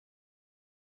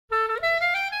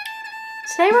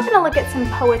Today we're going to look at some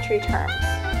poetry terms.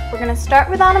 We're going to start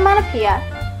with onomatopoeia,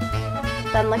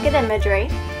 then look at imagery,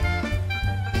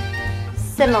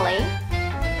 simile,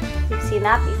 you've seen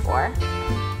that before,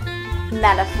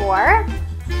 metaphor,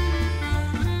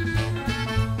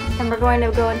 then we're going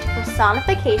to go into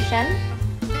personification,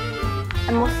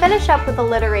 and we'll finish up with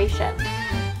alliteration.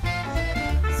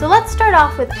 So let's start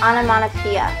off with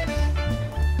onomatopoeia.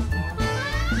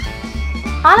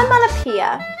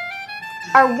 Onomatopoeia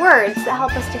are words that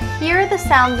help us to hear the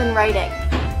sounds in writing.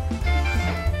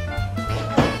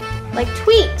 Like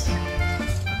tweet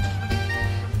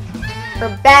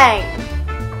or bang.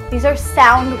 These are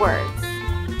sound words.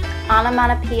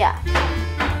 Onomatopoeia.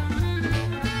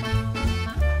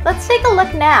 Let's take a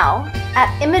look now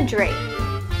at imagery.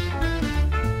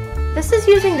 This is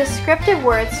using descriptive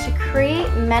words to create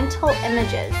mental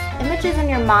images in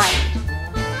your mind.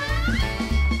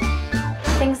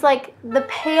 Things like the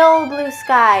pale blue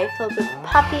sky filled with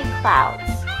puffy clouds.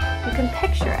 You can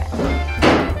picture it.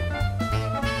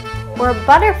 Or a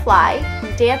butterfly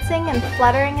dancing and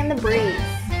fluttering in the breeze.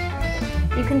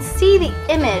 You can see the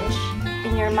image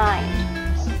in your mind.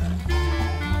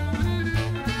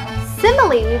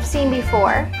 Simile we've seen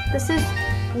before. This is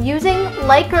using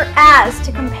like or as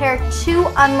to compare two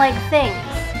unlike things.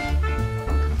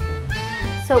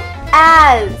 So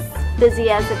as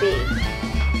busy as a bee.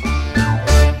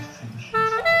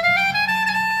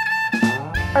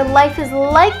 Or life is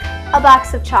like a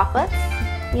box of chocolates.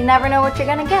 You never know what you're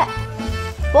going to get.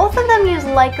 Both of them use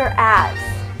like or as.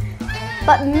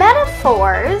 But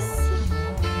metaphors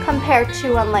compare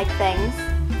two unlike things,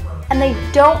 and they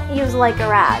don't use like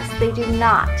or as. They do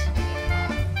not.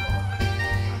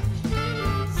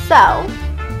 So,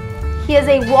 he is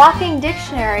a walking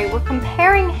dictionary. We're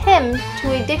comparing him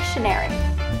to a dictionary.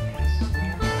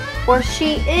 Or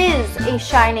she is a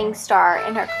shining star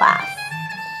in her class.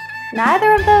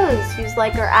 Neither of those use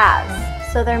like or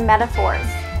as, so they're metaphors.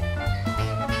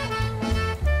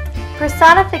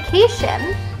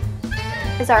 Personification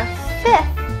is our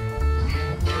fifth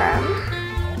term,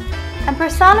 and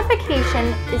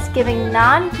personification is giving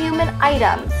non-human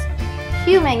items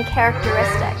human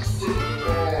characteristics.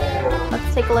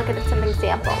 Let's take a look at some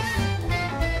examples.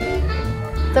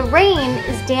 The rain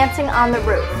is dancing on the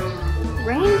roof.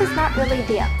 Rain does not really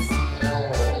dance.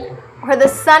 Or the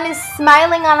sun is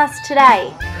smiling on us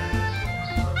today.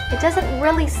 It doesn't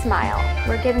really smile.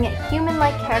 We're giving it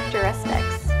human-like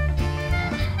characteristics.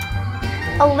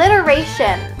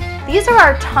 Alliteration. These are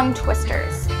our tongue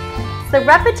twisters. It's the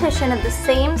repetition of the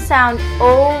same sound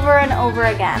over and over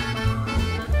again.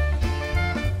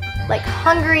 Like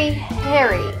hungry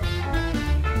Harry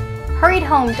hurried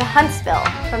home to Huntsville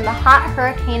from the hot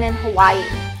hurricane in Hawaii.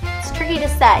 It's tricky to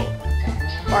say.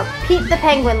 Or Pete the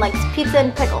penguin likes pizza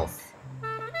and pickles.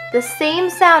 The same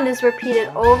sound is repeated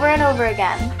over and over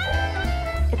again.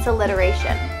 It's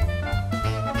alliteration.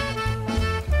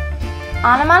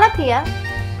 Onomatopoeia,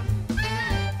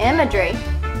 imagery,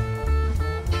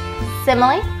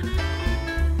 simile.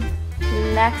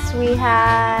 Next we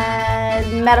had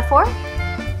metaphor,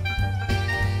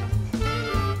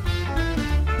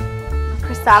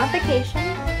 personification,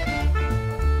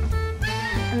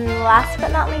 and last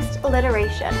but not least,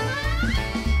 alliteration.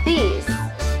 These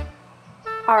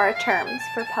are our terms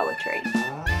for poetry.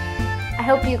 I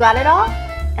hope you got it all,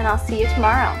 and I'll see you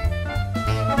tomorrow.